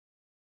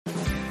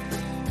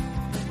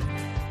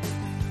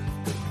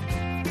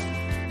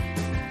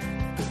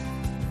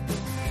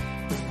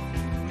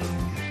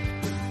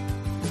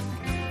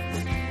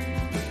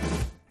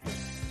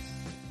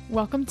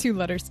Welcome to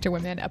Letters to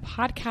Women, a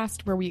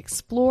podcast where we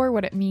explore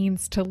what it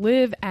means to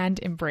live and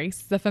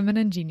embrace the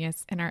feminine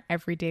genius in our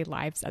everyday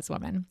lives as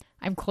women.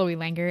 I'm Chloe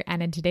Langer,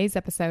 and in today's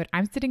episode,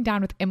 I'm sitting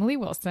down with Emily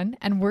Wilson,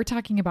 and we're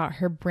talking about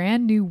her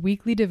brand new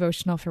weekly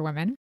devotional for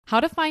women,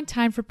 how to find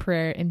time for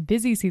prayer in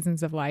busy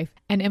seasons of life,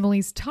 and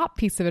Emily's top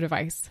piece of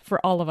advice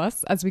for all of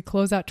us as we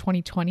close out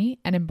 2020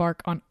 and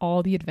embark on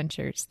all the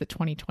adventures that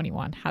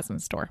 2021 has in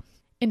store.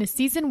 In a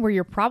season where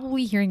you're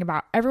probably hearing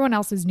about everyone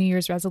else's New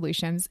Year's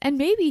resolutions and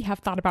maybe have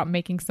thought about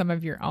making some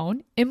of your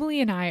own,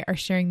 Emily and I are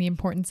sharing the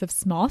importance of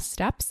small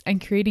steps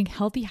and creating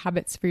healthy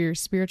habits for your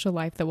spiritual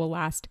life that will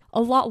last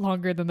a lot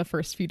longer than the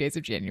first few days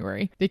of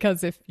January.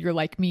 Because if you're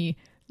like me,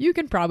 you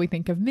can probably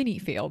think of many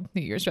failed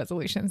New Year's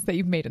resolutions that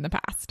you've made in the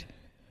past.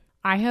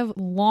 I have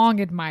long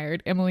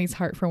admired Emily's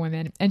heart for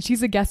women, and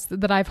she's a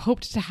guest that I've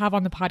hoped to have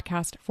on the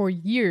podcast for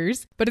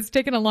years, but it's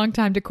taken a long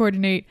time to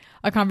coordinate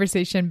a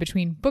conversation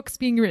between books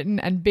being written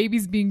and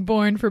babies being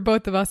born for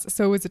both of us,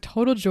 so it was a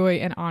total joy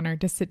and honor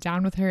to sit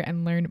down with her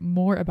and learn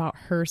more about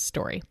her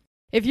story.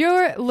 If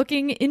you're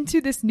looking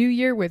into this new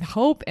year with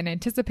hope and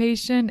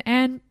anticipation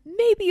and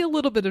maybe a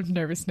little bit of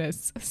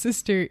nervousness,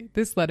 sister,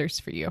 this letter's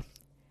for you.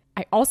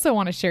 I also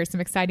want to share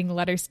some exciting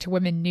Letters to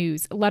Women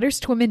news. Letters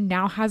to Women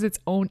now has its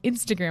own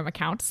Instagram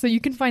account, so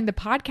you can find the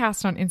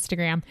podcast on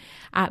Instagram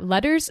at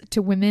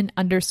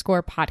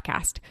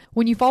LettersToWomen_podcast.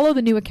 When you follow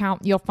the new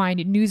account, you'll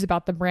find news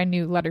about the brand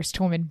new Letters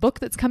to Women book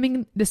that's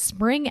coming this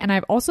spring, and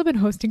I've also been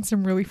hosting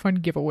some really fun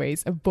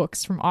giveaways of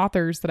books from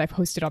authors that I've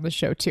hosted on the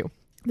show too.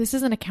 This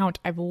is an account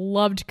I've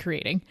loved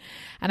creating,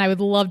 and I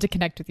would love to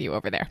connect with you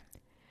over there.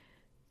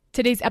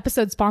 Today's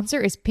episode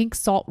sponsor is Pink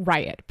Salt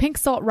Riot. Pink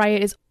Salt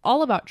Riot is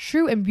all about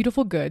true and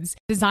beautiful goods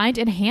designed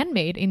and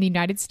handmade in the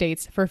United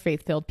States for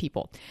faith-filled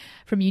people.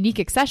 From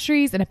unique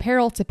accessories and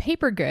apparel to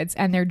paper goods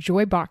and their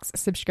Joy Box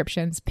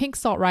subscriptions, Pink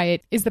Salt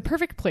Riot is the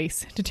perfect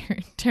place to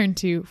turn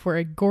to for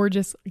a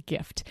gorgeous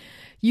gift.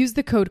 Use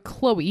the code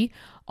Chloe,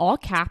 all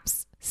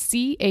caps,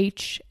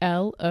 CHLOE,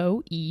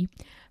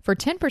 for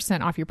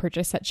 10% off your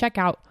purchase at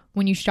checkout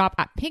when you shop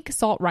at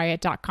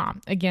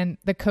pinksaltriot.com. Again,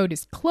 the code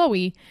is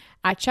Chloe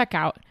at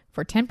checkout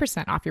for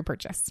 10% off your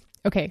purchase.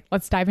 Okay,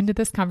 let's dive into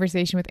this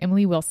conversation with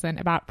Emily Wilson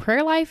about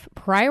prayer life,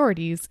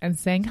 priorities, and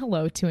saying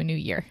hello to a new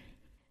year.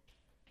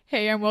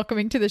 Hey, I'm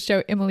welcoming to the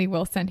show Emily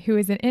Wilson, who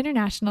is an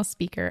international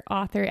speaker,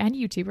 author, and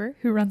YouTuber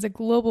who runs a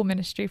global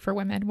ministry for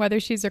women. Whether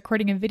she's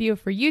recording a video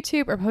for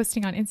YouTube or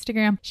posting on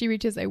Instagram, she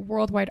reaches a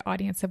worldwide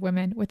audience of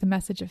women with a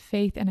message of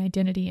faith and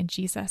identity in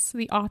Jesus.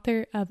 The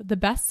author of the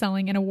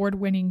best-selling and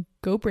award-winning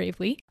Go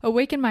Bravely,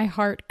 Awaken My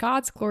Heart,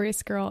 God's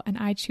Glorious Girl, and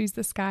I Choose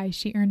the Sky,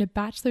 she earned a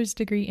bachelor's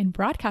degree in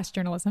broadcast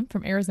journalism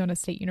from Arizona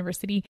State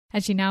University,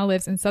 and she now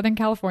lives in Southern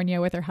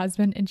California with her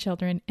husband and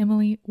children.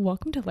 Emily,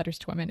 welcome to Letters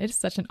to Women. It is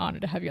such an honor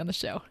to have you on the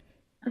show.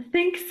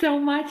 Thanks so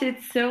much.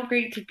 It's so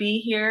great to be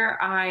here.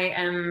 I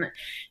am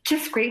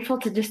just grateful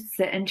to just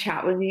sit and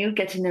chat with you,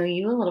 get to know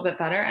you a little bit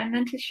better, and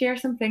then to share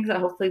some things that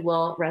hopefully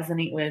will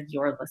resonate with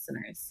your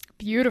listeners.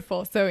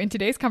 Beautiful. So in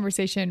today's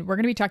conversation, we're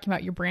going to be talking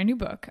about your brand new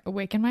book,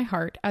 Awaken My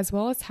Heart, as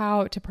well as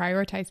how to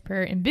prioritize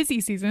prayer in busy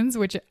seasons,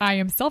 which I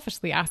am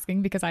selfishly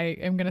asking because I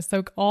am going to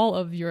soak all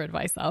of your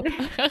advice up.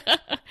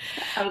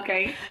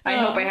 Okay. I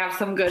hope I have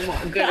some good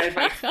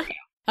advice for you.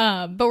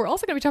 But we're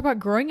also going to be talking about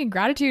growing in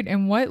gratitude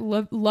and what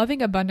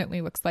loving abundantly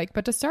looks like.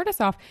 But to start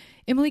us off,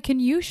 Emily, can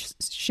you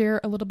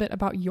share a little bit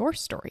about your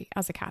story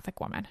as a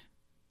Catholic woman?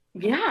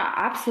 Yeah,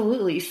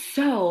 absolutely.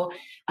 So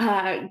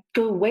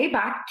go way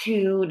back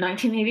to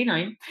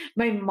 1989.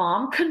 My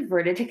mom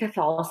converted to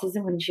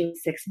Catholicism when she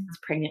was 6 months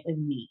pregnant with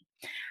me.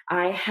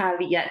 I have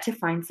yet to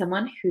find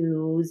someone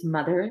whose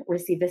mother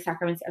received the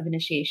sacraments of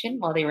initiation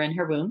while they were in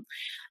her womb.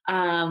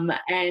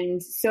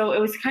 And so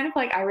it was kind of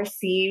like I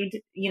received,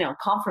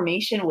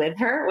 confirmation with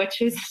her,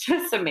 which was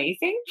just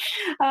amazing.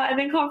 And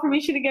then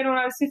confirmation again when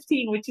I was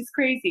 15, which is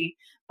crazy.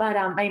 But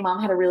my mom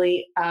had a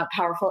really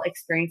powerful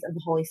experience of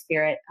the Holy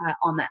Spirit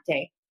on that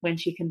day when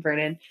she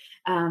converted.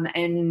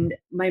 And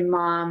my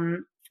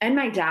mom and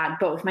my dad,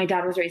 both. My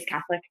dad was raised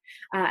Catholic.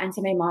 And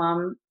so my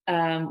mom,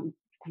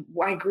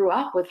 I grew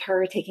up with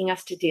her taking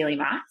us to daily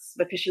mass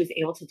because she was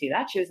able to do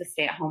that. She was a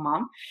stay-at-home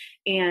mom.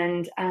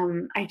 And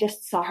I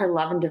just saw her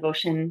love and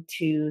devotion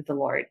to the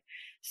Lord.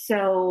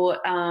 So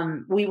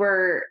we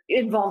were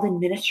involved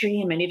in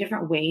ministry in many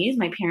different ways.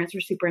 My parents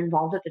were super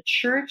involved at the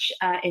church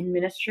in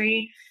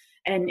ministry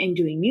and in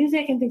doing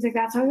music and things like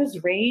that. So I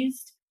was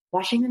raised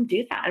watching them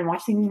do that and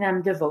watching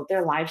them devote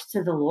their lives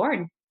to the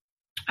Lord.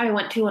 I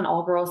went to an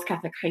all-girls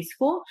Catholic high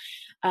school.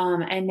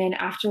 And then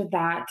after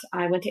that,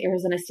 I went to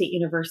Arizona State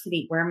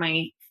University where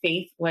my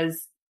faith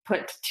was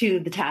put to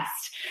the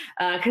test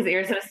because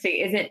Arizona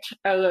State isn't,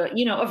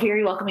 a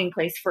very welcoming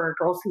place for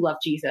girls who love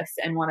Jesus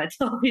and want to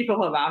tell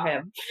people about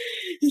him.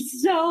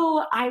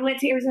 So I went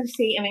to Arizona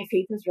State and my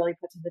faith was really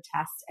put to the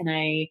test. And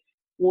I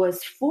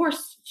was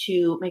forced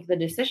to make the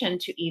decision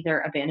to either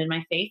abandon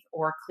my faith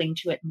or cling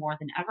to it more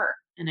than ever.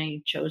 And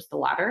I chose the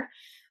latter.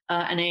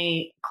 and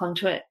I clung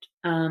to it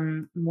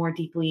more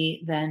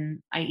deeply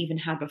than I even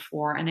had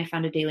before. And I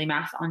found a daily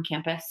mass on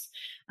campus.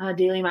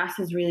 Daily mass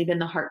has really been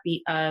the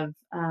heartbeat of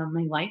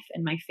my life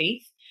and my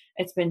faith.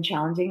 It's been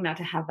challenging not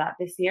to have that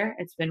this year.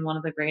 It's been one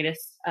of the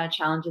greatest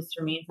challenges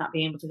for me, is not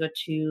being able to go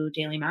to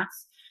daily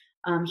mass.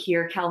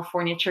 Here,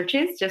 California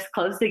churches just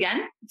closed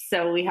again,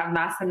 so we have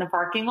mass in the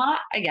parking lot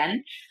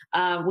again.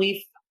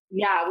 We've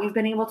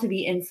been able to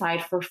be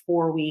inside for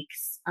 4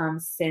 weeks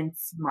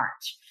since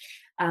March,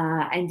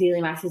 and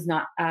daily mass is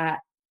not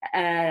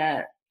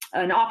an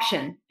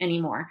option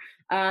anymore.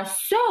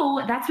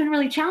 So that's been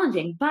really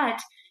challenging,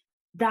 but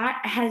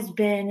that has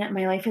been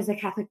my life as a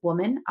Catholic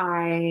woman.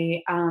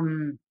 It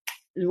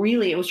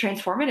was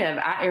transformative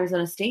at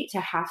Arizona State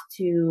to have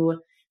to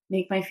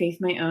make my faith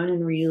my own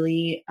and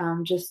really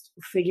just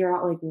figure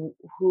out, like,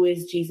 who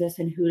is Jesus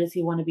and who does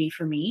he want to be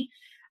for me?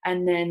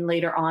 And then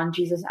later on,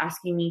 Jesus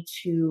asking me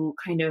to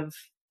kind of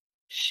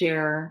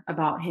share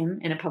about him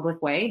in a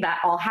public way. That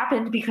all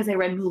happened because I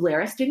read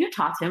Mulieris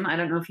Dignitatem. I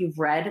don't know if you've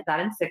read that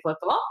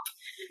encyclical on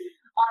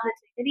the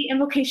dignity and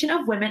vocation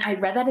of women. I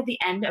read that at the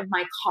end of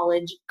my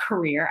college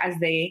career, as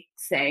they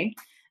say.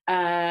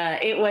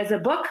 It was a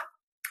book.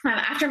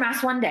 After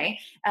Mass one day,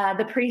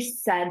 the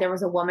priest said there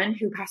was a woman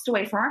who passed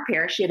away from our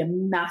parish. She had a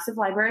massive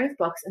library of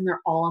books, and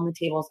they're all on the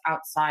tables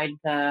outside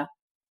the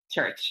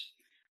church.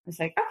 I was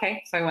like,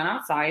 okay. So I went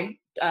outside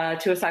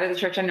to a side of the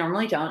church I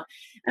normally don't.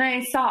 And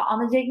I saw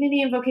on the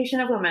dignity and vocation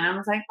of women. I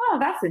was like, oh,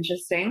 that's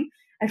interesting.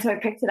 And so I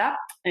picked it up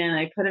and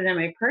I put it in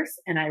my purse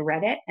and I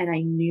read it. And I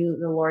knew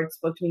the Lord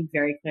spoke to me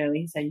very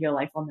clearly. He said, your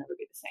life will never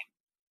be the same.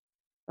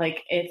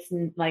 Like, it's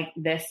like,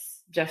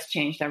 this just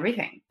changed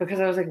everything, because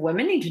I was like,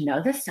 women need to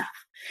know this stuff.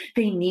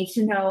 They need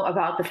to know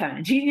about the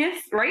feminine genius,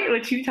 right?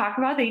 What you talk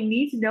about. They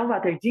need to know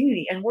about their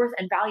dignity and worth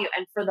and value.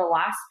 And for the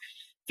last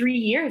 3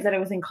 years that I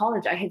was in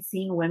college, I had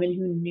seen women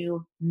who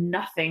knew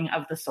nothing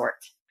of the sort,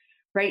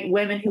 right?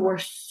 Women who were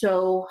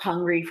so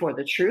hungry for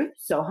the truth,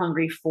 so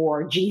hungry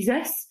for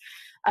Jesus,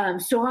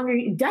 so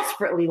hungry,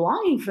 desperately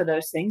longing for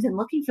those things and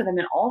looking for them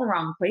in all the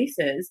wrong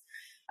places.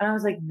 And I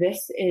was like,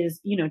 this is,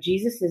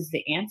 Jesus is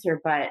the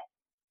answer, but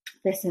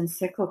this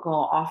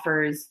encyclical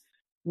offers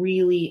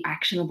really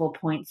actionable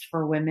points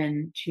for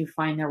women to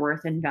find their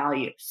worth and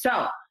value.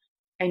 So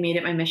I made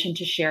it my mission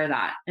to share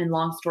that. And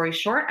long story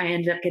short, I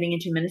ended up getting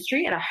into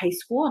ministry at a high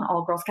school, an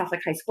all-girls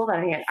Catholic high school that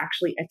I had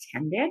actually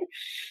attended.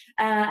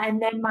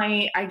 And then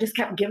I just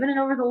kept giving it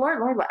over to the Lord.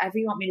 Lord, whatever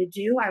you want me to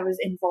do. I was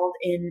involved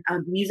in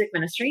music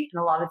ministry in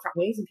a lot of different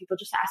ways. And people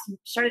just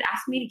started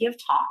asking me to give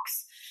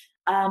talks.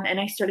 And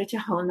I started to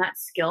hone that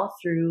skill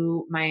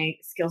through my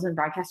skills in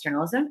broadcast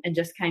journalism and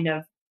just kind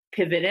of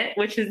pivot it,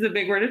 which is the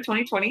big word of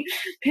 2020,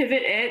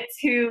 pivot it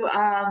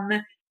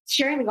to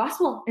sharing the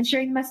gospel and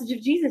sharing the message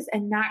of Jesus.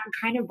 And that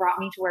kind of brought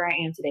me to where I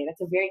am today.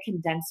 That's a very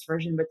condensed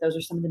version, but those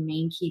are some of the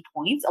main key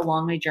points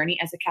along my journey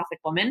as a Catholic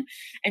woman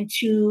and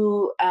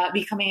to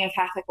becoming a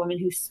Catholic woman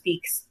who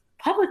speaks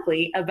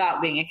publicly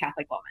about being a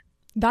Catholic woman.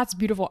 That's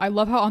beautiful. I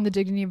love how On the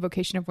Dignity and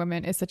Vocation of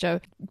Women is such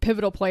a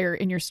pivotal player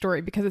in your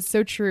story, because it's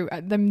so true.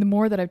 The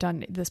more that I've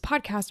done this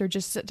podcast or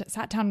just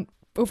sat down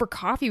over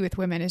coffee with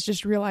women, is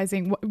just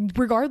realizing,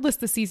 regardless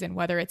the season,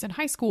 whether it's in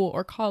high school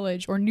or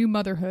college or new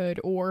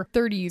motherhood or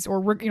 30s or,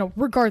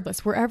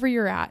 regardless, wherever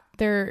you're at,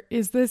 there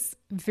is this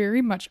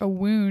very much a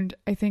wound,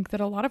 I think,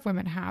 that a lot of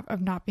women have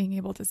of not being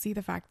able to see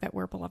the fact that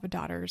we're beloved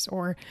daughters,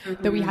 or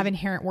that we have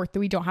inherent worth, that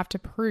we don't have to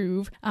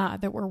prove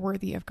that we're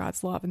worthy of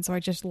God's love. And so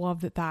I just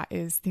love that that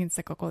is the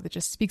encyclical that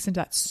just speaks into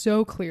that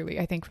so clearly,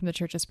 I think, from the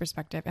church's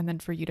perspective. And then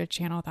for you to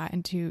channel that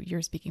into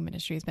your speaking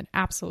ministry has been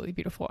absolutely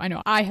beautiful. I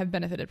know I have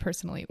benefited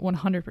personally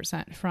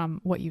 100% from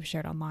what you've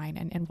shared online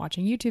and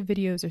watching YouTube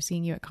videos or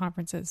seeing you at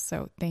conferences.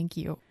 So thank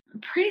you.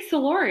 Praise the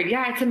Lord.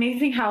 Yeah, it's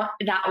amazing how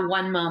that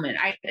one moment,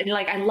 I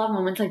love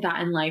moments like that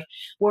in life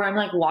where I'm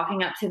like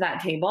walking up to that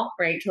table,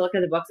 right, to look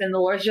at the books, and the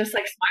Lord's just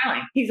like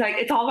smiling. He's like,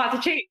 it's all about to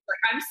change.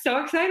 Like, I'm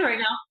so excited right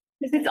now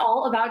because it's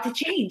all about to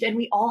change. And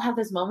we all have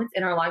those moments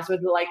in our lives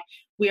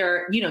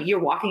where you're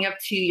walking up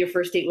to your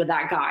first date with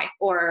that guy,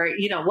 or,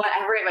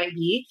 whatever it might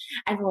be.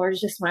 And the Lord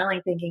is just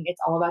smiling, thinking it's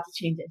all about to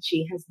change. And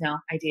she has no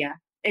idea.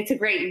 It's a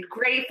great,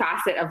 great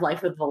facet of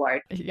life with the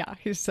Lord. Yeah,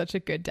 he's such a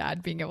good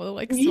dad, being able to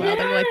like smile. Yes.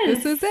 They're like,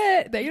 this is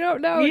it. They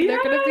don't know. Yes.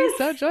 They're going to be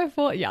so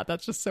joyful. Yeah,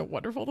 that's just so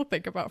wonderful to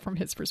think about from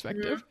his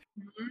perspective.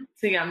 Mm-hmm.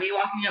 So yeah, me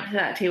walking up to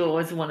that table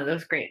was one of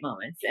those great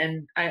moments.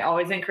 And I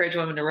always encourage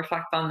women to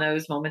reflect on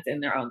those moments in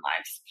their own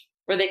lives,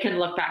 where they can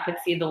look back and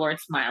see the Lord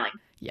smiling.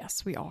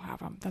 Yes, we all have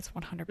them. That's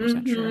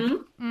 100%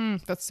 true.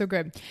 That's so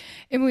good.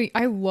 Emily,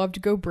 I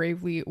loved Go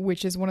Bravely,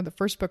 which is one of the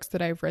first books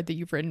that I've read that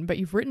you've written, but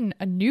you've written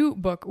a new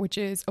book, which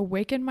is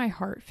Awaken My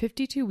Heart,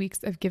 52 Weeks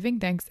of Giving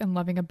Thanks and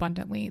Loving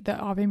Abundantly, that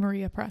Ave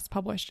Maria Press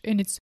published.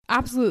 And it's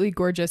absolutely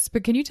gorgeous.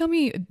 But can you tell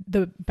me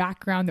the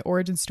background, the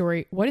origin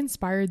story, what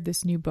inspired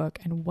this new book,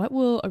 and what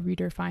will a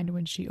reader find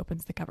when she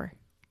opens the cover?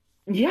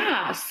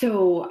 Yeah.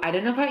 So I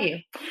don't know about you,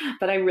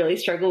 but I really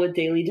struggle with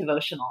daily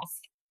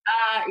devotionals.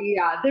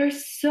 Yeah, they're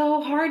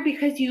so hard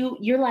because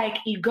you're like,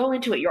 you go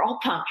into it, you're all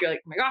pumped. You're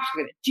like, oh my gosh,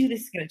 I'm gonna do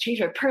this, it's gonna change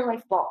my prayer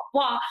life, blah, blah,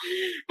 blah.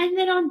 And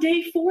then on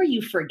day 4,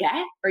 you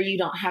forget or you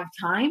don't have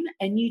time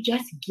and you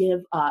just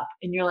give up.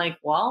 And you're like,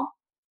 well,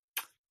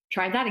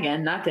 tried that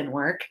again. That didn't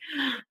work.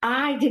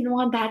 I didn't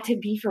want that to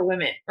be for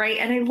women, right?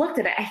 And I looked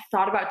at it, I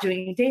thought about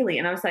doing it daily,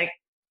 and I was like,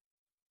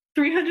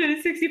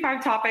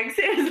 365 topics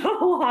is a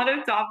lot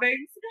of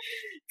topics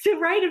to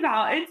write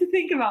about and to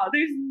think about.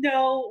 There's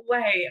no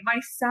way. My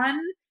son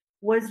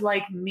was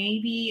like,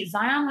 maybe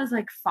Zion was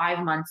like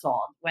 5 months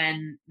old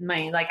when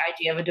my like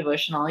idea of a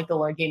devotional, like the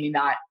Lord gave me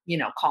that,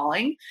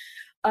 calling.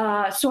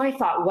 So I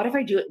thought, what if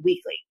I do it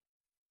weekly?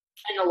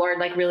 And the Lord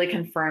like really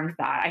confirmed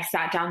that. I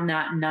sat down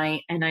that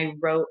night and I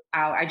wrote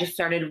out, I just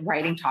started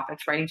writing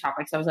topics.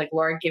 I was like,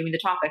 Lord, give me the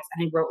topics.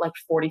 And I wrote like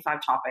 45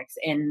 topics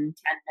in 10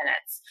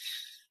 minutes.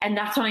 And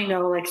that's when I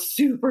know like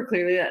super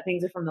clearly that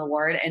things are from the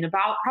Lord. And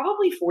about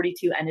probably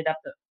 42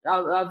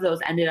 of those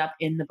ended up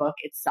in the book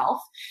itself.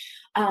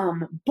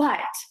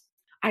 But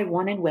I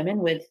wanted women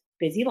with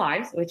busy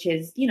lives, which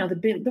is,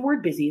 the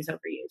word busy is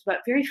overused, but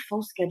very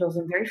full schedules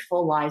and very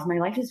full lives. My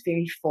life is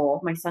very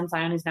full. My son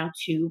Zion is now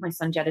 2. My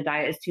son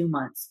Jedediah is 2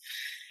 months.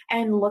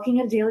 And looking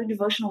at a daily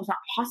devotional was not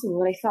possible.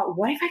 But I thought,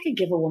 what if I could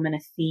give a woman a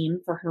theme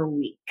for her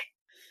week?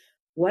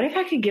 What if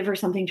I could give her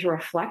something to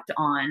reflect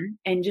on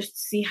and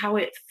just see how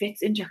it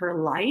fits into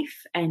her life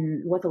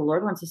and what the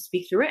Lord wants to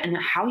speak through it and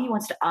how he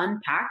wants to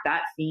unpack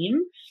that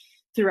theme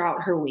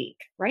throughout her week,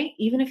 right?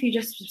 Even if you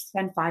just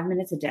spend 5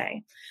 minutes a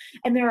day.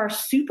 And there are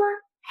super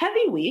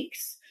heavy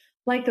weeks,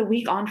 like the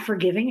week on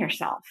forgiving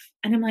yourself.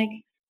 And I'm like,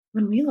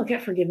 when we look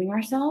at forgiving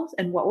ourselves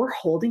and what we're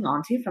holding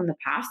on to from the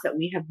past that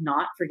we have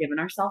not forgiven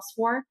ourselves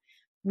for,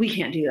 we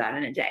can't do that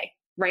in a day,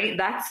 right?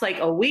 That's like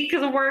a week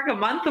of work, a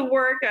month of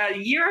work, a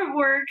year of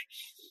work.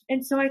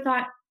 And so I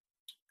thought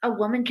a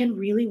woman can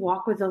really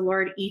walk with the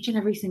Lord each and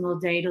every single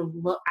day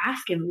to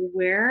ask him,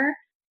 where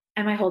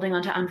am I holding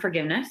on to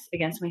unforgiveness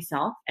against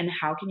myself? And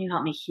how can you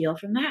help me heal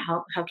from that?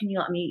 How can you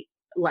help me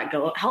let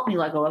go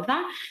of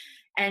that?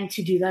 And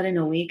to do that in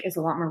a week is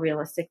a lot more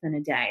realistic than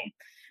a day.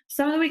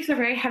 Some of the weeks are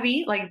very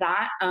heavy like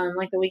that,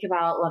 like the week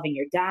about loving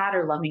your dad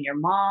or loving your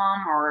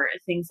mom or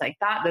things like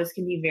that. Those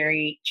can be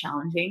very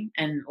challenging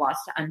and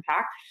lots to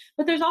unpack.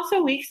 But there's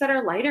also weeks that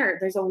are lighter.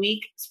 There's a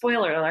week,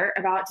 spoiler alert,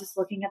 about just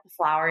looking at the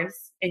flowers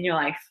in your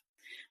life.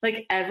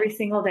 Like every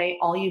single day,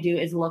 all you do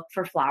is look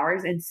for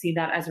flowers and see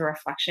that as a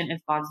reflection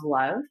of God's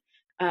love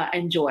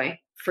and joy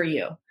for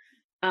you.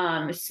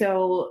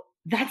 So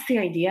that's the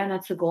idea and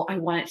that's the goal. I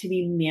want it to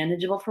be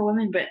manageable for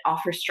women, but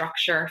offer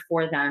structure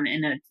for them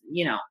in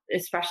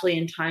especially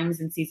in times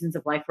and seasons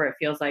of life where it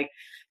feels like,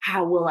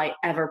 how will I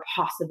ever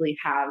possibly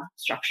have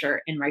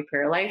structure in my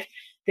prayer life?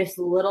 This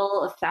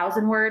little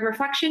 1,000-word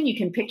reflection, you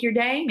can pick your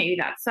day. Maybe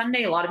that's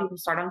Sunday. A lot of people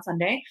start on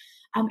Sunday.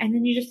 And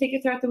then you just take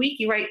it throughout the week.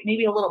 You write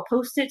maybe a little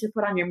post-it to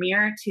put on your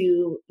mirror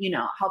to,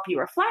 help you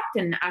reflect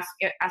and ask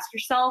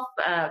yourself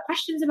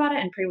questions about it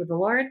and pray with the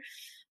Lord.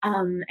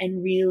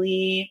 And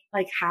really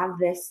like have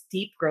this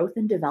deep growth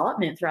and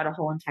development throughout a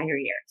whole entire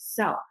year.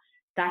 So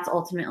that's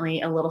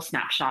ultimately a little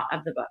snapshot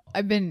of the book.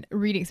 I've been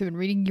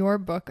reading your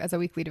book as a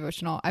weekly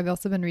devotional. I've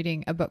also been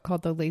reading a book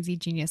called The Lazy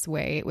Genius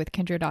Way with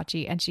Kendra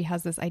Adachi, and she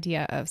has this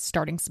idea of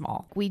starting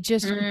small. We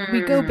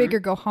go big or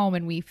go home,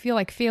 and we feel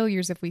like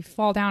failures if we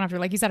fall down after,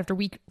 like you said,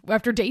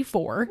 after day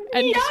 4,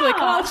 and just like,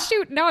 oh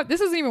shoot, no,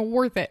 this isn't even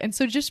worth it. And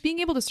so just being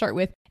able to start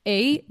with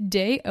a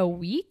day a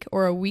week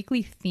or a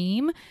weekly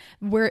theme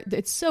where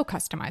it's so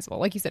customizable.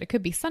 Like you said, it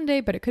could be Sunday,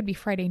 but it could be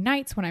Friday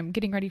nights when I'm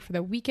getting ready for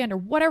the weekend or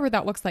whatever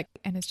that looks like.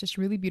 And it's just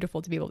really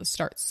beautiful to be able to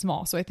start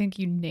small. So I think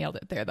you nailed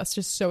it there. That's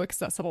just so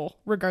accessible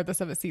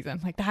regardless of a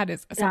season. Like that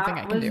is something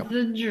I can do. That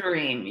was the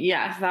dream.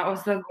 Yes, that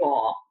was the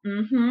goal.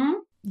 Mm-hmm.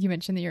 You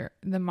mentioned that you're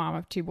the mom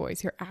of 2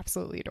 boys. You're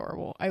absolutely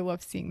adorable. I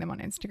love seeing them on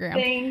Instagram.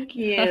 Thank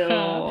you.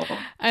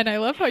 And I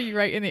love how you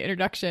write in the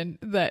introduction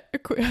that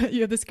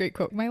you have this great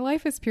quote, "My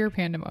life is pure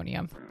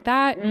pandemonium."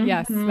 That,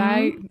 yes,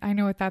 I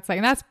know what that's like.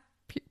 And that's,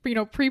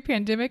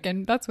 pre-pandemic,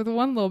 and that's with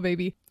one little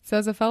baby. So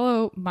as a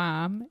fellow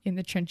mom in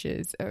the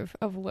trenches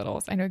of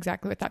littles, I know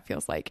exactly what that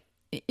feels like.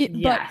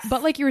 Yes.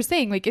 But like you were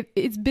saying, like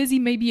it's busy,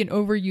 maybe an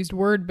overused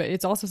word, but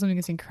it's also something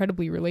that's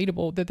incredibly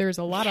relatable, that there's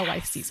a lot of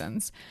life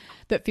seasons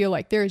that feel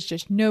like there is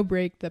just no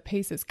break. The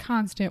pace is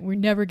constant. We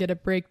never get a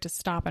break to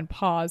stop and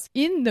pause.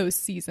 In those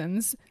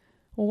seasons,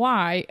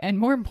 why, and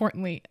more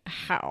importantly,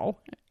 how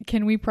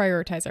can we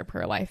prioritize our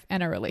prayer life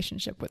and our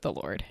relationship with the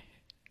Lord?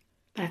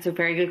 That's a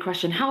very good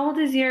question. How old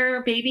is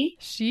your baby?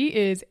 She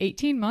is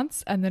 18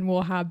 months, and then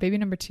we'll have baby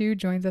number 2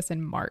 joins us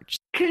in March.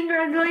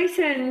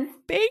 Congratulations.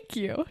 Thank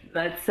you.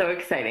 That's so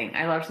exciting.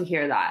 I love to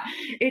hear that.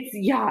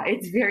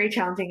 It's very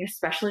challenging,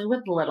 especially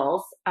with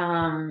littles,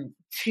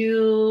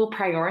 to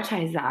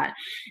prioritize that.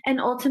 And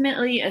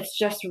ultimately, it's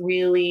just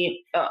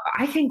really,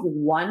 I think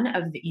one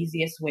of the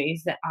easiest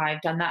ways that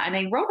I've done that, and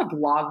I wrote a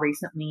blog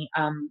recently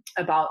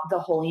about the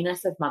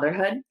holiness of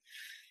motherhood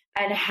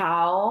and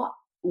how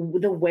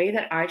the way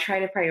that I try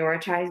to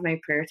prioritize my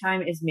prayer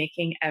time is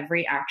making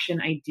every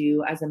action I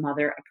do as a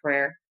mother a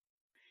prayer.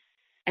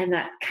 And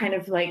that kind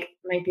of like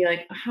might be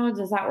like, how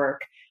does that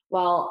work?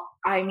 Well,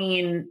 I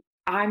mean,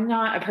 I'm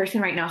not a person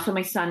right now. So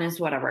my son is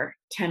whatever,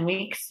 10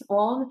 weeks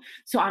old.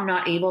 So I'm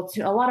not able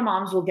to, a lot of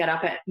moms will get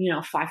up at,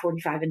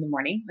 5:45 in the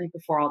morning, like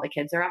before all the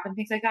kids are up and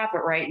things like that.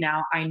 But right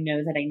now I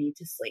know that I need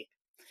to sleep.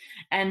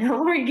 And the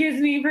Lord gives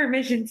me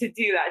permission to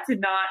do that, to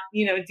not,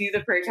 do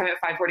the prayer time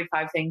at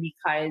 5:45 thing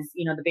because,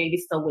 the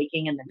baby's still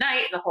waking in the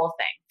night and the whole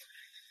thing.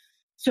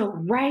 So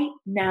right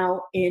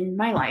now in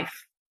my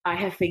life, I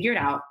have figured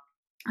out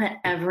that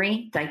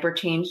every diaper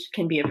change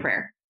can be a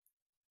prayer.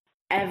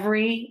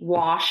 Every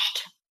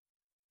washed,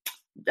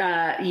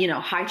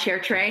 high chair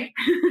tray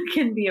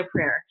can be a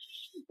prayer.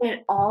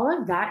 And all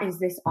of that is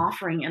this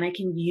offering. And I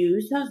can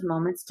use those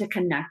moments to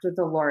connect with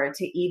the Lord,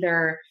 to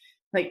either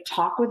like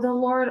talk with the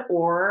Lord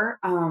or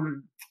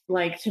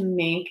like to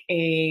make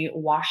a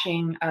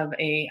washing of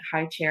a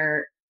high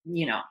chair,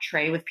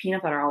 tray with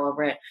peanut butter all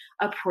over it,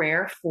 a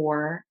prayer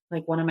for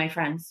like one of my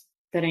friends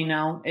that I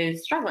know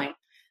is struggling.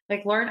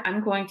 Like, Lord,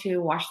 I'm going to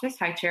wash this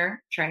high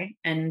chair tray,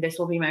 and this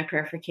will be my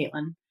prayer for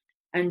Caitlin.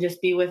 And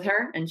just be with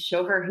her and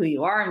show her who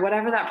you are, and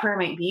whatever that prayer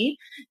might be,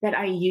 that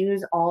I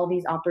use all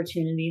these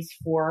opportunities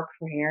for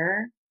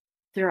prayer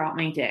throughout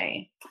my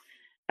day.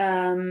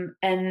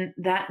 And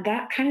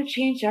that kind of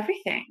changed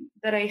everything,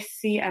 that I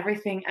see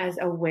everything as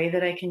a way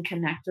that I can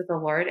connect with the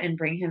Lord and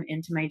bring him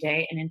into my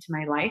day and into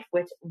my life,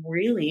 which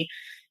really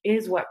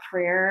is what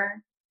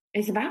prayer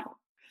is about.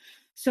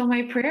 So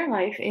my prayer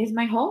life is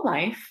my whole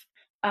life.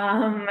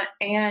 And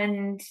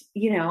I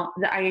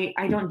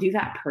don't do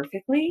that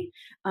perfectly.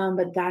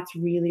 But that's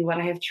really what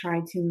I have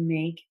tried to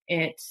make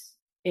it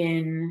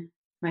in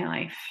my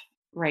life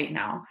right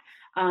now.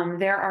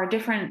 There are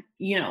different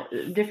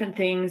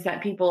things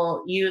that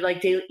people use,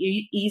 like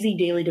easy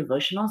daily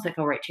devotionals that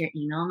go right to your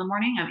email in the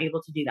morning. I'm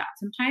able to do that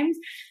sometimes.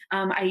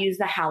 I use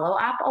the Hallow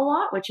app a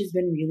lot, which has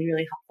been really,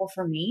 really helpful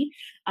for me.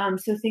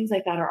 So things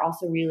like that are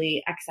also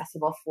really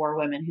accessible for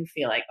women who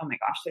feel like, oh my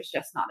gosh, there's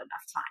just not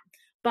enough time.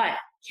 But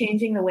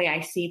changing the way I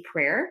see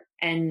prayer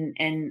and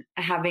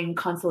having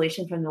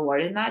consolation from the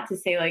Lord in that, to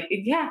say like,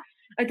 yeah,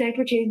 a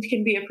diaper change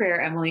can be a prayer,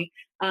 Emily,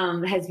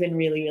 has been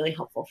really, really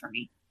helpful for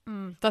me.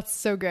 That's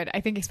so good.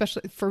 I think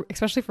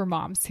especially for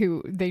moms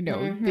who they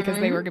know because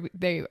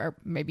they are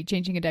maybe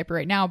changing a diaper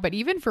right now, but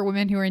even for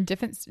women who are in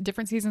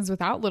different seasons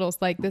without littles,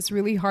 like this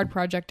really hard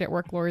project at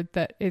work, Lord,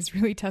 that is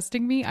really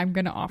testing me, I'm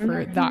going to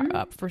offer that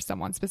up for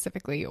someone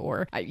specifically,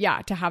 or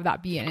to have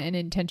that be an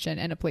intention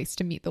and a place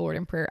to meet the Lord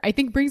in prayer. I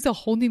think brings a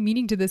whole new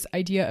meaning to this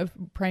idea of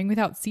praying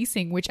without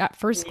ceasing, which at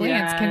first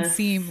glance can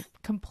seem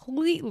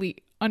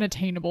completely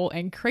unattainable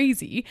and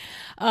crazy,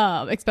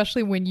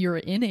 especially when you're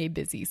in a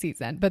busy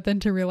season. But then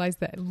to realize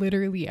that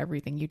literally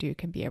everything you do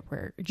can be a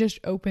prayer, it just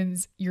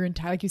opens your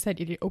entire, like you said,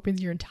 it opens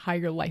your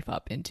entire life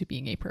up into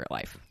being a prayer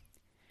life.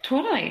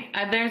 Totally.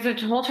 There's a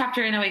whole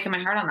chapter in Awaken My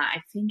Heart on that. I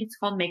think it's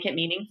called Make It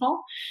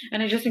Meaningful.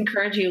 And I just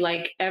encourage you,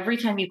 like every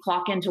time you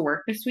clock into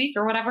work this week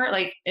or whatever,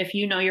 like if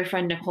you know your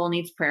friend Nicole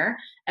needs prayer,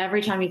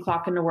 every time you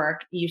clock into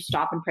work, you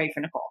stop and pray for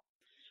Nicole.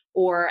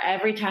 Or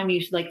every time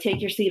you like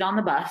take your seat on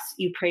the bus,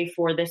 you pray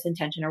for this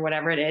intention or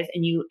whatever it is,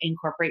 and you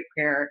incorporate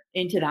prayer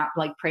into that,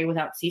 like pray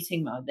without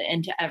ceasing mode,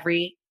 into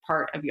every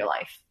part of your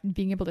life.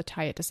 Being able to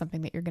tie it to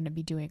something that you're going to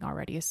be doing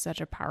already is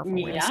such a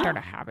powerful way to start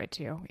a habit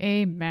too.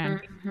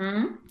 Amen.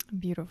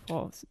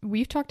 Beautiful.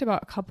 We've talked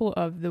about a couple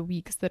of the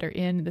weeks that are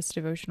in this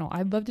devotional.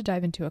 I'd love to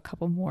dive into a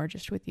couple more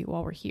just with you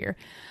while we're here.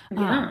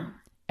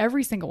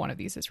 Every single one of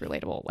these is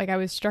relatable. Like I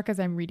was struck as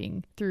I'm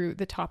reading through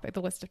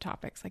the list of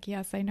topics, like,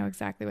 yes, I know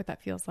exactly what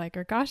that feels like,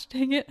 or gosh,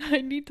 dang it,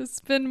 I need to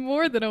spend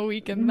more than a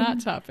week in that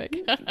topic.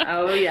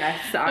 Oh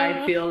yes,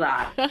 I feel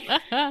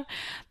that.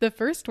 The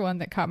first one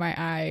that caught my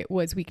eye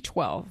was week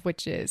 12,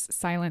 which is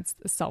silence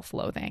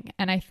self-loathing.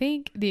 And I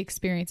think the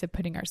experience of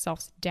putting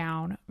ourselves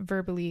down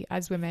verbally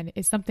as women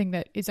is something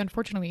that is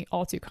unfortunately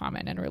all too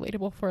common and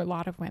relatable for a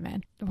lot of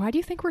women. Why do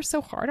you think we're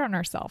so hard on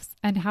ourselves?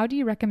 And how do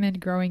you recommend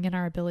growing in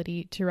our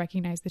ability to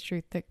recognize the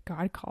truth that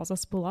God calls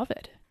us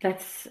beloved?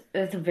 That's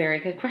a very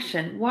good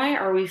question. Why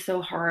are we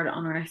so hard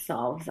on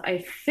ourselves?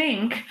 I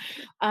think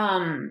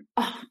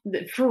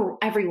for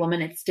every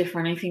woman, it's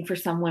different. I think for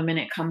some women,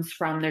 it comes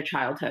from their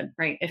childhood,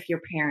 right? If your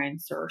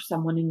parents or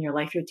someone in your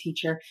life, your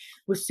teacher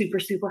was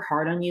super, super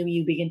hard on you,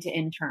 you begin to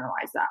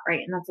internalize that,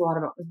 right? And that's a lot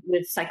about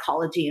with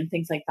psychology and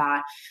things like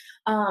that.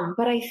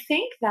 But I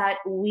think that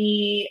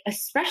we,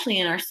 especially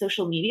in our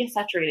social media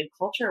saturated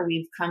culture,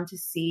 we've come to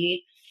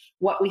see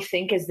what we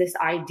think is this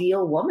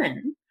ideal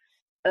woman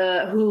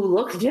who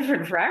looks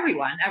different for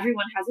everyone.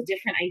 Everyone has a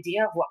different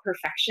idea of what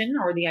perfection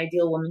or the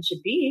ideal woman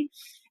should be.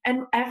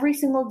 And every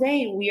single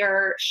day we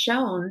are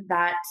shown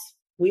that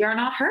we are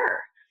not her.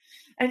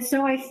 And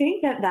so I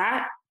think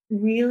that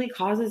really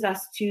causes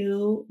us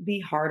to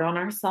be hard on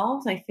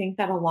ourselves. I think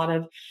that a lot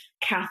of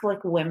Catholic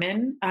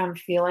women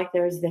feel like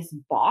there's this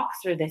box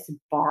or this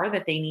bar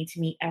that they need to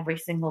meet every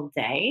single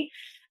day.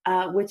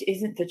 Which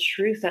isn't the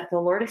truth, that the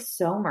Lord is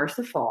so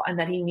merciful and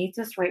that he meets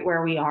us right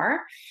where we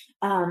are.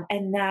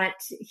 And that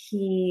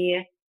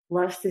he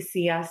loves to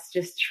see us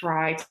just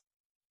try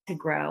to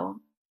grow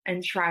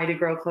and try to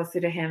grow closer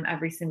to him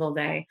every single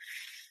day.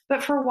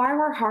 But for why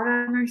we're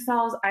hard on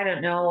ourselves, I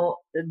don't know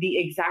the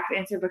exact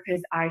answer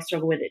because I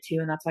struggle with it too.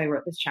 And that's why I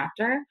wrote this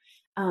chapter.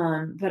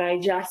 But I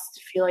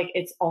just feel like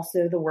it's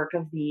also the work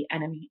of the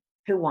enemy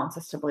who wants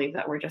us to believe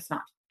that we're just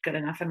not good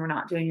enough and we're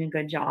not doing a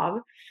good job.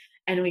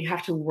 And we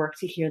have to work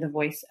to hear the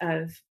voice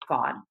of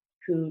God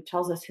who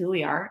tells us who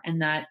we are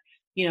and that,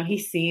 he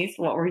sees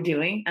what we're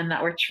doing and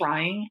that we're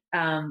trying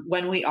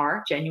when we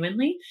are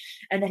genuinely,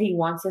 and that he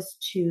wants us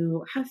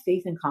to have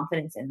faith and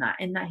confidence in that,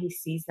 and that he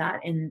sees that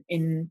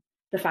in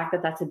the fact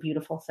that that's a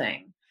beautiful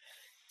thing.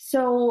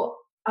 So,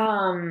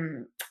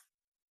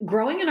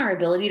 growing in our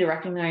ability to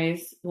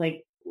recognize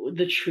like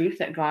the truth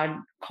that God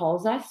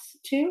calls us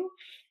to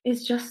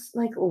is just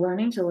like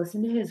learning to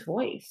listen to his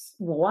voice.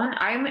 One,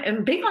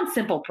 I'm big on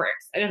simple prayers.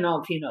 I don't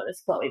know if you know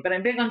this, Chloe, but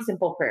I'm big on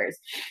simple prayers.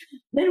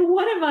 Then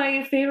one of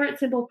my favorite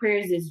simple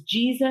prayers is,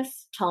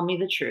 Jesus, tell me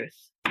the truth.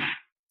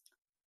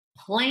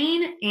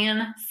 Plain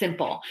and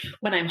simple.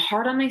 When I'm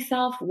hard on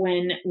myself,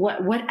 when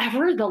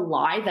whatever the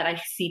lie that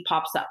I see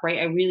pops up, right?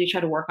 I really try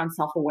to work on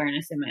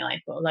self-awareness in my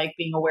life, like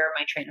being aware of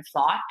my train of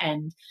thought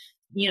and,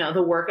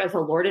 the work as the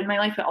Lord in my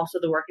life, but also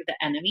the work of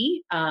the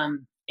enemy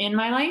in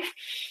my life.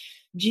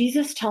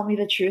 Jesus, tell me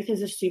the truth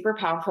is a super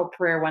powerful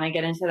prayer when I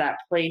get into that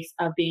place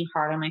of being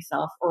hard on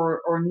myself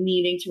or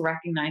needing to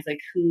recognize like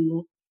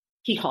who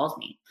he calls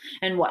me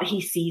and what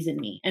he sees in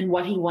me and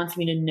what he wants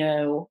me to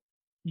know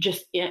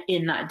just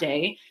in that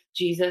day.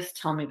 Jesus,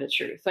 tell me the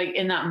truth. Like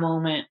in that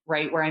moment,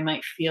 right, where I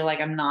might feel like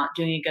I'm not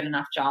doing a good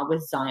enough job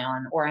with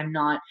Zion, or I'm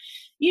not,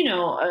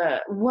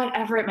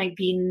 whatever it might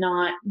be,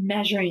 not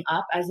measuring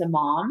up as a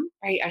mom,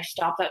 right? I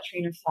stop that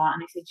train of thought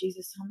and I say,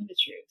 Jesus, tell me the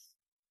truth.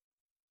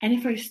 And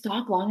if I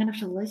stop long enough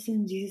to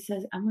listen, Jesus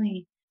says,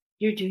 Emily,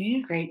 you're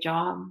doing a great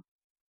job,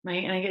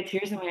 right? And I get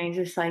tears in my eyes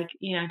just like,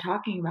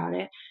 talking about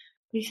it.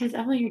 But he says,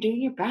 Emily, you're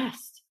doing your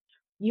best.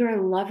 You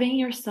are loving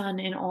your son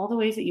in all the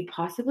ways that you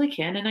possibly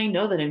can. And I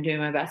know that I'm doing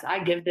my best.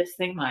 I give this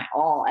thing my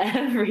all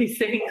every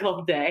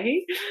single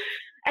day.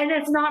 And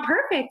it's not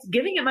perfect.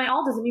 Giving it my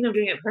all doesn't mean I'm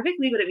doing it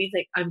perfectly, but it means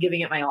like I'm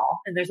giving it my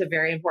all. And there's a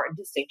very important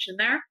distinction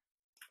there.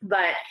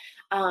 But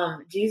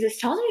Jesus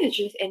tells me the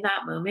truth in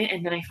that moment,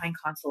 and then I find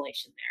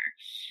consolation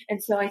there.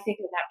 And so I think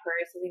that prayer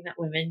is something that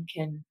women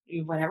can,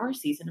 whatever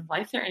season of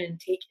life they're in,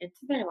 take into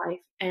their life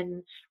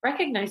and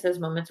recognize those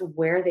moments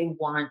where they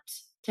want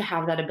to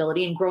have that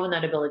ability and grow in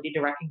that ability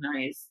to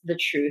recognize the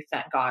truth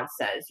that God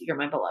says, you're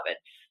my beloved,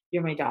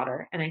 you're my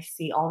daughter, and I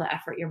see all the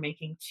effort you're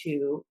making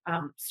to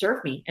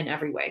serve me in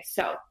every way.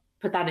 So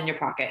put that in your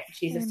pocket.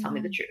 Jesus, Tell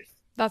me the truth.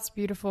 That's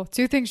beautiful.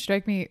 Two things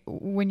strike me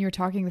when you're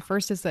talking. The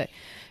first is that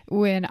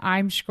when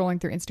I'm scrolling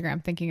through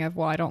Instagram thinking of,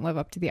 well, I don't live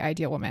up to the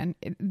ideal woman,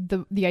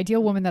 the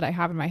ideal woman that I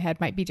have in my head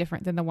might be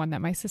different than the one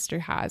that my sister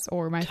has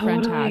or my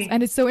friend has.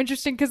 And it's so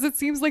interesting because it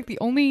seems like the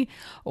only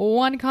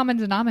one common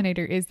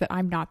denominator is that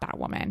I'm not that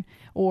woman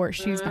or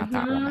she's not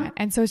that woman.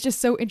 And so it's just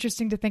so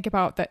interesting to think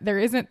about that there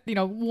isn't,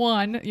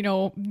 one,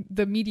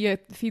 the media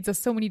feeds us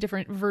so many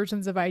different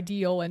versions of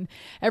ideal, and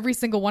every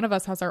single one of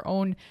us has our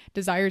own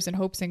desires and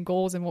hopes and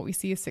goals and what we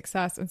see as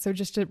success. And so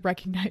just to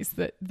recognize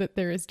that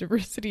there is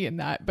diversity in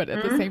that, but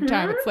at the same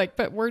time, it's like,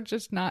 but we're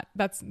just not,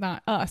 that's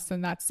not us.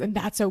 And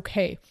that's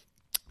okay.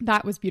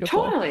 That was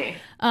beautiful. Totally.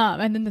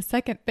 And then the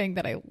second thing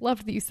that I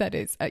loved that you said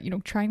is,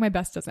 trying my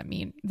best doesn't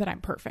mean that I'm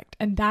perfect.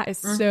 And that is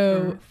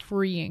so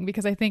freeing,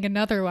 because I think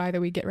another lie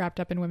that we get wrapped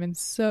up in women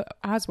so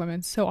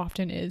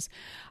often is,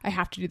 I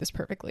have to do this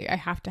perfectly. I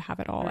have to have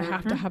it all. I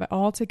have to have it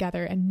all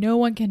together. And no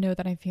one can know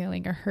that I'm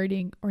feeling or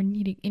hurting or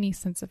needing any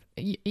sense of,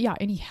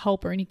 any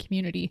help or any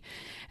community.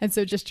 And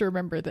so just to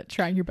remember that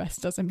trying your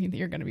best doesn't mean that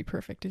you're going to be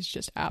perfect is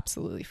just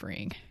absolutely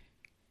freeing.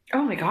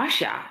 Oh my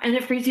gosh, yeah. And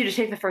it frees you to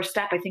take the first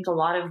step. I think a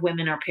lot of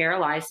women are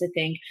paralyzed to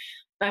think,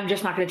 I'm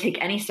just not going to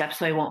take any steps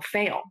so I won't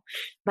fail.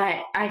 But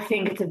I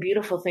think it's a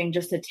beautiful thing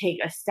just to take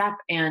a step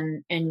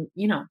and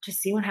to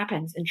see what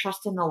happens and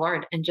trust in the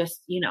Lord and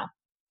just,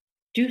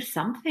 do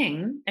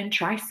something and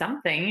try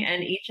something.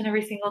 And each and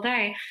every single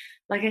day,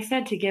 like I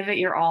said, to give it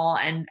your all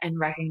and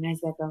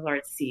recognize that the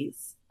Lord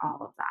sees all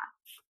of that.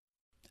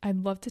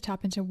 I'd love to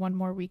tap into one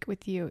more week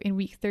with you in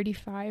week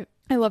 35.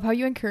 I love how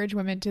you encourage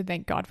women to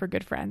thank God for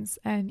good friends.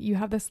 And you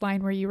have this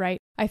line where you write,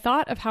 I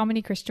thought of how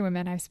many Christian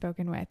women I've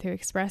spoken with who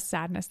express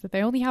sadness that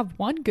they only have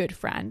one good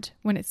friend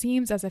when it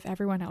seems as if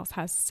everyone else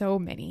has so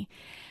many.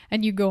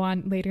 And you go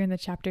on later in the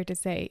chapter to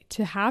say,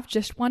 to have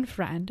just one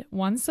friend,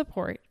 one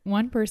support,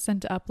 one person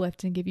to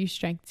uplift and give you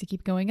strength to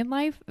keep going in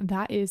life,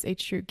 that is a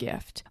true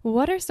gift.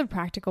 What are some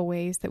practical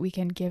ways that we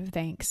can give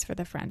thanks for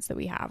the friends that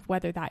we have?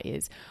 Whether that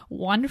is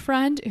one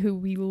friend who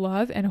we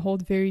love and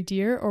hold very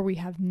dear, or we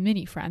have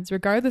many friends,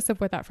 regardless of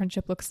what that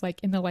friendship looks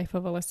like in the life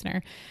of a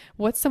listener.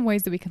 What's some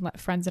ways that we can let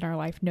friends in our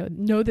life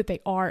know that they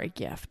are a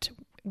gift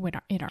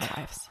in our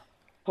lives?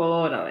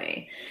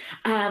 Totally.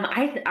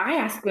 I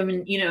ask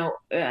women,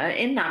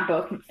 in that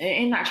book,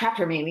 in that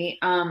chapter, maybe,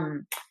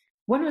 when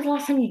was the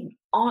last time you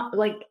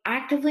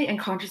actively and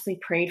consciously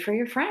prayed for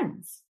your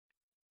friends?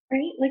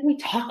 right? Like we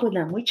talk with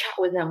them, we chat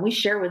with them, we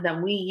share with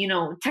them, we,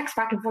 text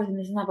back and forth and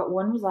this and that. But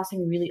when was the last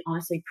time we really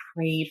honestly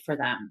prayed for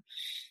them?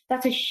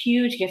 That's a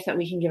huge gift that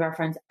we can give our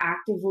friends,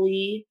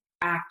 actively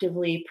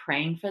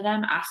praying for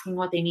them, asking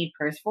what they need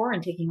prayers for,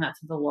 and taking that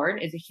to the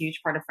Lord is a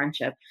huge part of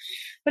friendship.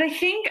 But I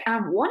think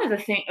one of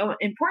the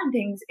important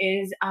things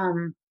is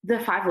the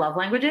 5 love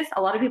languages.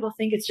 A lot of people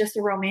think it's just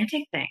a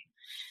romantic thing.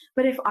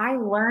 But if I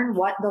learn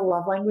what the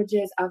love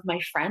languages of my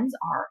friends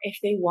are, if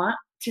they want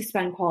to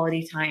spend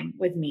quality time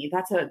with me,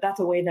 that's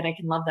a way that I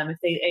can love them.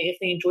 If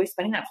they enjoy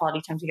spending that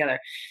quality time together,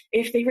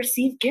 if they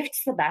receive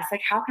gifts the best,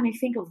 like how can I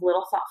think of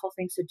little thoughtful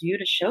things to do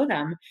to show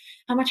them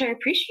how much I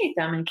appreciate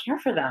them and care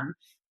for them?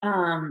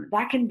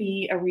 That can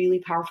be a really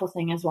powerful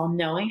thing as well.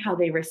 Knowing how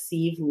they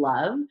receive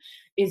love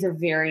is a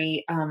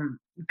very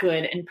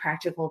good and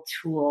practical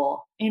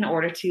tool in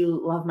order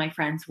to love my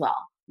friends well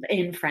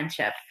in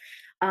friendship.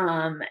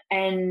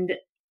 And,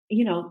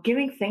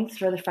 giving thanks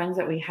for the friends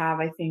that we have,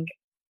 I think,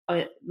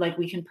 like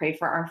we can pray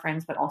for our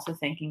friends, but also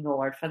thanking the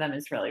Lord for them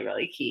is really,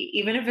 really key.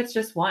 Even if it's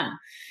just one,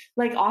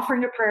 like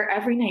offering a prayer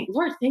every night.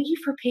 Lord, thank you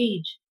for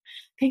Paige.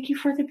 Thank you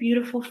for the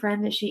beautiful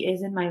friend that she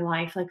is in my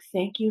life. Like,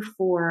 thank you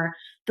for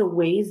the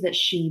ways that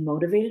she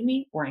motivated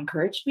me or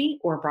encouraged me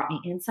or brought me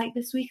insight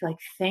this week. Like,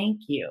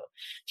 thank you.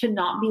 To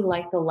not be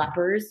like the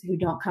lepers who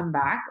don't come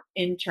back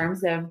in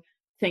terms of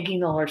thanking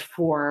the Lord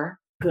for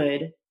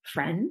good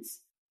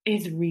friends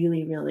is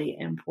really, really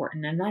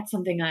important. And that's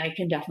something I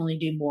can definitely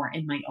do more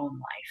in my own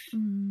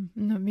life.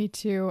 No, me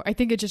too. I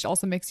think it just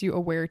also makes you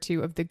aware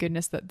too of the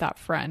goodness that that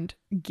friend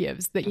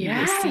gives that you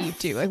receive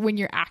too. Like when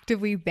you're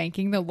actively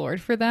thanking the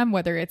Lord for them,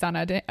 whether it's on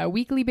a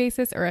weekly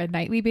basis or a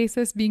nightly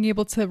basis, being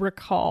able to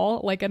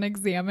recall like an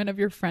examine of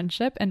your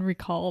friendship and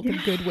recall the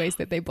good ways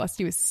that they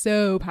blessed you is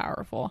so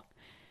powerful.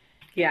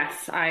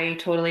 Yes, I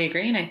totally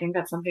agree. And I think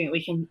that's something that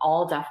we can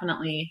all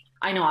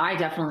I know I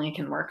definitely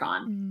can work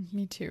on.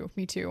 Me too.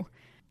 Me too.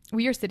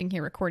 We are sitting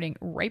here recording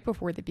right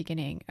before the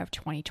beginning of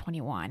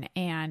 2021.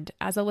 And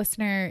as a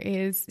listener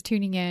is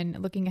tuning in,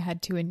 looking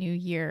ahead to a new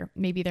year,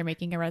 maybe they're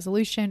making a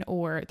resolution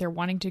or they're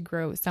wanting to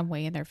grow some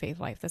way in their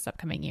faith life this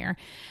upcoming year.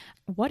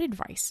 What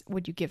advice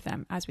would you give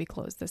them as we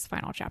close this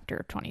final chapter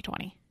of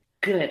 2020?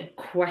 Good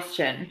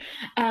question.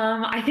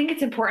 I think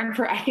it's important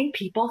I think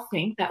people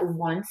think that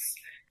once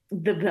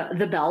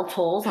the bell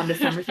tolls on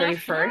December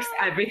 31st,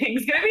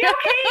 everything's going to be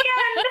okay again.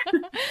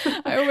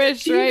 I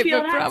wish, right?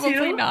 But probably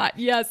too? not.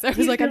 Yes. I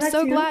was like, I'm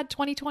so glad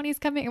 2020 is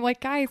coming. I'm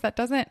like, guys, that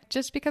doesn't,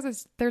 just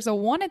because there's a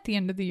 1 at the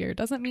end of the year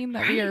doesn't mean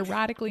that we are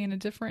radically in a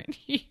different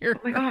year.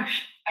 Oh my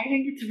gosh. I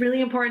think it's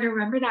really important to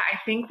remember that. I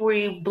think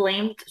we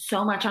blamed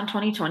so much on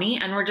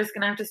 2020 and we're just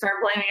going to have to start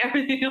blaming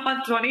everything on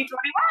 2021.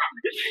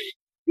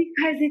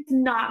 Because it's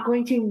not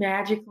going to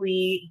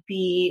magically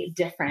be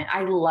different.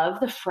 I love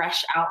the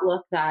fresh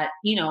outlook that,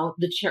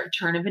 the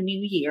turn of a new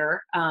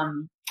year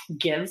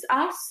gives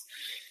us.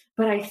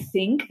 But I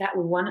think that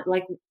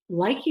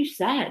like you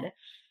said,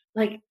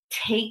 like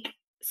take a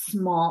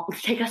small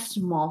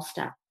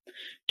step.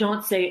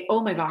 Don't say,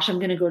 oh my gosh, I'm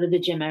going to go to the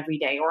gym every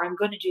day, or I'm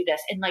going to do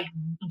this and like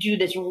do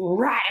this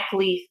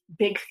radically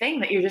big thing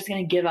that you're just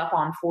going to give up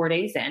on 4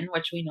 days in,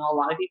 which we know a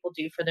lot of people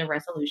do for their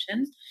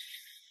resolutions.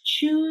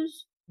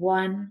 Choose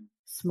one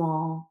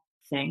small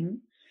thing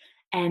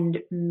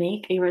and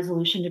make a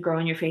resolution to grow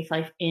in your faith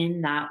life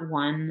in that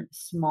one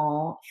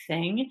small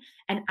thing,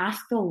 and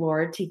ask the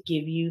Lord to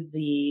give you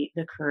the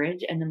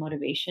courage and the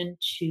motivation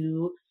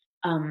to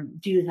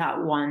do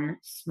that one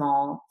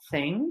small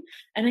thing.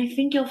 And I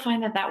think you'll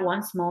find that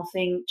one small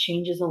thing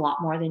changes a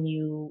lot more than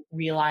you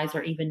realize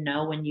or even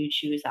know when you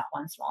choose that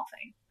one small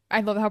thing. I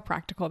love how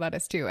practical that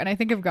is too. And I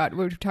think of God,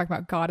 we're talking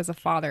about God as a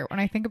father. When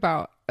I think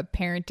about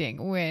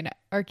parenting, when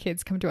our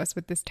kids come to us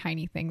with this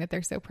tiny thing that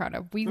they're so proud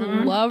of, we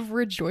love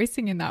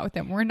rejoicing in that with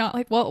them. We're not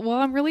like, well,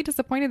 I'm really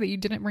disappointed that you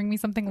didn't bring me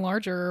something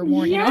larger or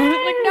more, Yes.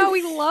 Like, no,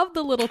 we love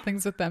the little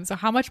things with them. So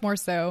how much more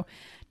so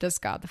does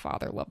God the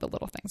Father love the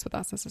little things with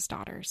us as his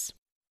daughters?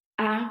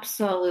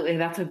 Absolutely.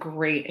 That's a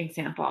great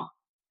example.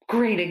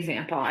 Great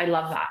example. I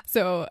love that.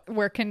 So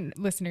where can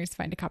listeners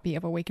find a copy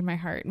of Awaken My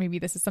Heart? Maybe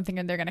this is something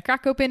that they're going to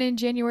crack open in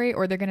January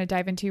or they're going to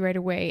dive into right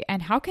away.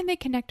 And how can they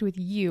connect with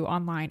you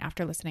online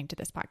after listening to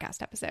this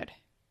podcast episode?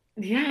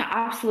 Yeah,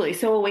 absolutely.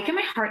 So Awaken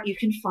My Heart, you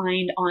can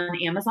find on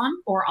Amazon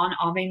or on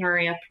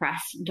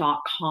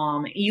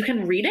AveMariaPress.com. You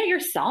can read it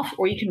yourself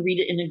or you can read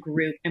it in a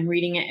group. I'm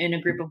reading it in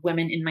a group of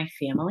women in my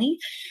family,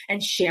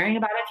 and sharing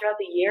about it throughout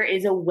the year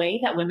is a way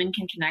that women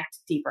can connect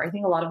deeper. I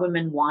think a lot of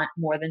women want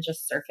more than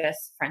just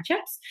surface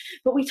friendships,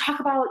 but we talk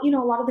about, a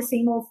lot of the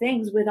same old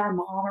things with our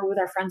mom or with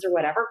our friends or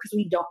whatever, because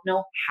we don't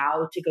know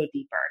how to go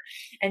deeper.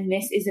 And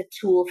this is a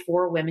tool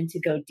for women to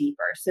go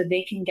deeper. So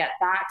they can get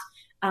that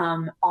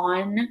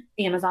on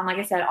Amazon, like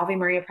I said,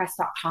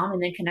 AveMariaPress.com,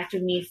 and then connect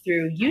with me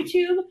through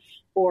YouTube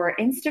or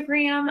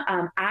Instagram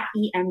at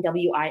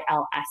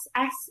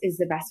EMWILSS is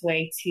the best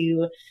way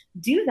to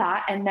do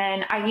that. And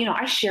then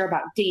I share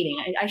about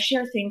dating. I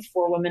share things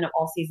for women of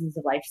all seasons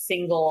of life: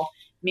 single,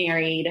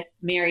 married,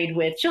 married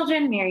with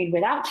children, married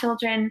without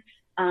children.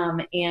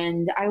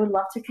 And I would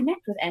love to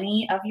connect with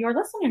any of your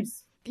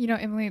listeners. You know,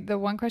 Emily, the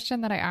one question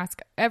that I ask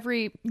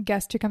every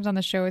guest who comes on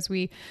the show is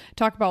we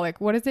talk about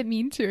like, what does it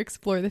mean to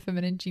explore the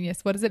feminine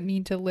genius? What does it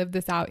mean to live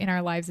this out in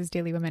our lives as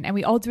daily women? And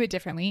we all do it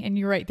differently. And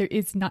you're right,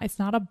 it's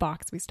not a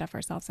box we stuff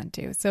ourselves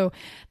into. So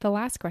the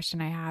last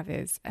question I have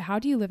is, how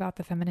do you live out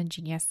the feminine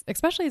genius,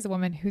 especially as a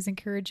woman who's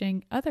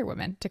encouraging other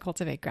women to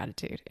cultivate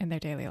gratitude in their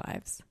daily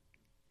lives?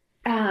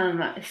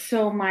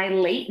 So my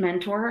late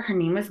mentor, her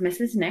name was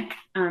Mrs. Nick.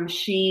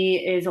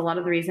 She is a lot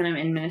of the reason I'm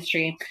in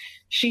ministry.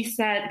 She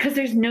said, because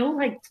there's no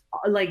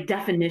like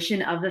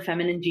definition of the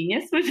feminine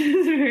genius, which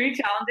is very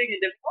challenging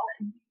and difficult.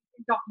 And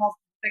Dr.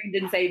 Second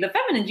didn't say the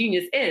feminine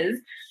genius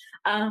is,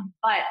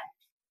 but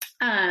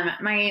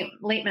my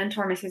late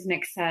mentor, Mrs.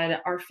 Nick,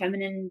 said our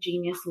feminine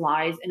genius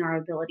lies in our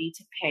ability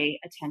to pay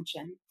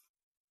attention.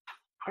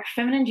 Our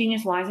feminine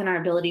genius lies in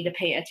our ability to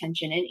pay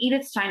attention. And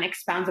Edith Stein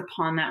expounds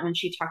upon that when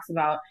she talks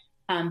about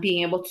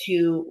being able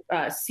to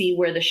see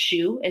where the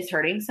shoe is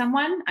hurting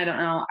someone. I don't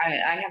know.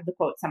 I have the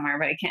quote somewhere,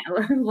 but I can't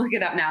look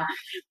it up now.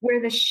 Where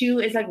the shoe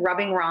is like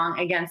rubbing wrong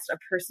against a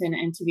person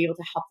and to be able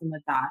to help them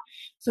with that.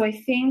 So I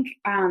think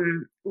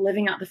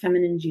living out the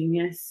feminine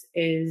genius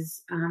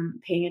is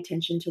paying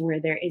attention to where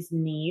there is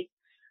need,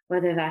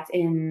 whether that's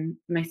in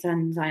my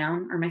son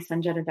Zion or my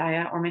son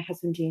Jedediah or my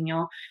husband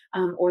Daniel,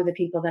 or the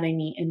people that I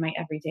meet in my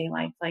everyday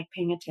life, like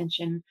paying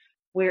attention,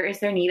 where is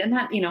there need? And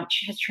that,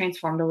 has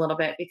transformed a little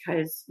bit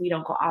because we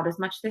don't go out as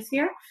much this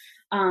year,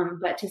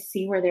 but to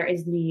see where there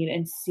is need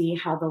and see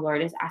how the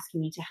Lord is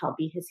asking me to help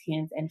be his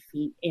hands and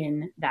feet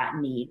in that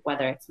need,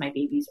 whether it's my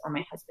babies or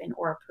my husband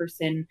or a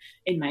person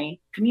in my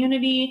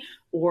community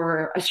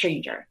or a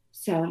stranger.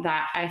 So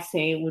that I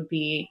say would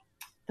be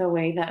the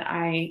way that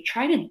I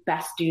try to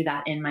best do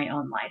that in my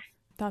own life.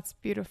 That's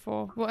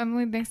beautiful. Well,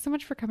 Emily, thanks so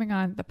much for coming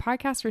on the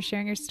podcast, for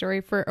sharing your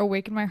story, for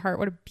Awaken My Heart.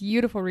 What a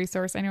beautiful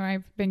resource. I know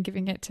I've been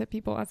giving it to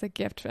people as a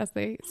gift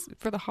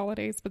for the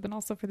holidays, but then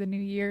also for the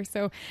new year.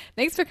 So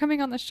thanks for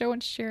coming on the show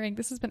and sharing.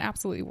 This has been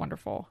absolutely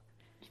wonderful.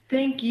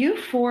 Thank you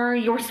for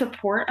your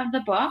support of the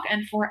book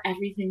and for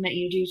everything that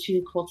you do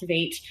to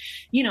cultivate,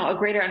 a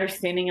greater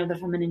understanding of the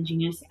feminine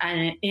genius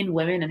in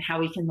women and how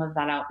we can live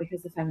that out,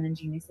 because the feminine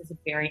genius is a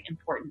very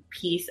important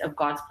piece of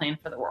God's plan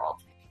for the world.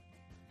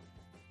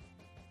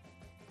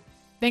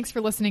 Thanks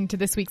for listening to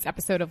this week's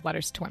episode of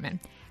Letters to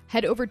Women.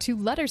 Head over to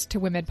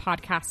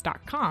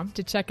letterstowomenpodcast.com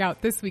to check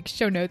out this week's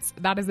show notes.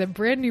 That is a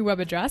brand new web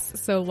address,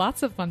 so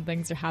lots of fun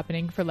things are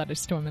happening for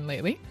Letters to Women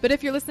lately. But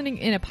if you're listening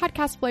in a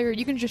podcast player,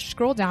 you can just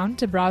scroll down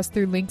to browse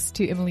through links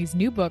to Emily's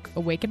new book,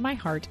 Awaken My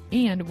Heart,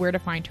 and where to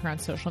find her on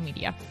social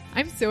media.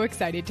 I'm so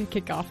excited to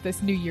kick off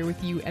this new year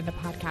with you and the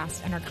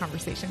podcast and our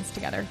conversations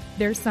together.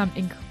 There's some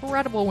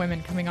incredible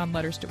women coming on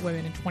Letters to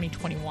Women in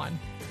 2021.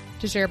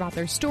 to share about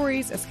their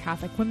stories as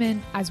Catholic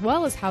women, as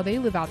well as how they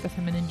live out the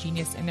feminine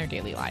genius in their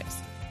daily lives.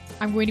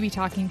 I'm going to be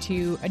talking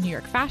to a New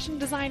York fashion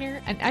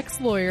designer, an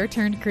ex-lawyer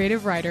turned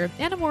creative writer,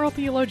 and a moral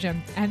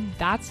theologian, and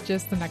that's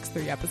just the next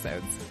 3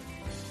 episodes.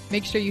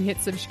 Make sure you hit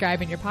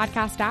subscribe in your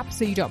podcast app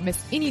so you don't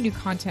miss any new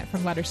content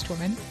from Letters to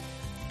Women.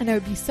 And I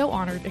would be so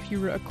honored if you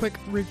wrote a quick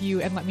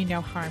review and let me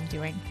know how I'm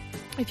doing.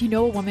 If you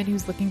know a woman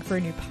who's looking for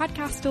a new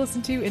podcast to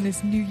listen to in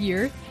this new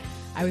year,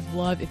 I would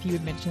love if you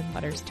would mention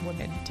Letters to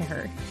Women to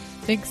her.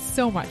 Thanks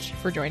so much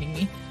for joining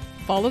me.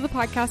 Follow the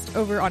podcast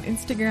over on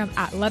Instagram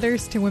at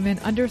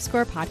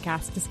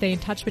letters-to-women_podcast to stay in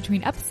touch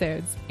between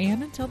episodes.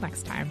 And until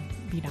next time,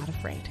 be not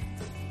afraid.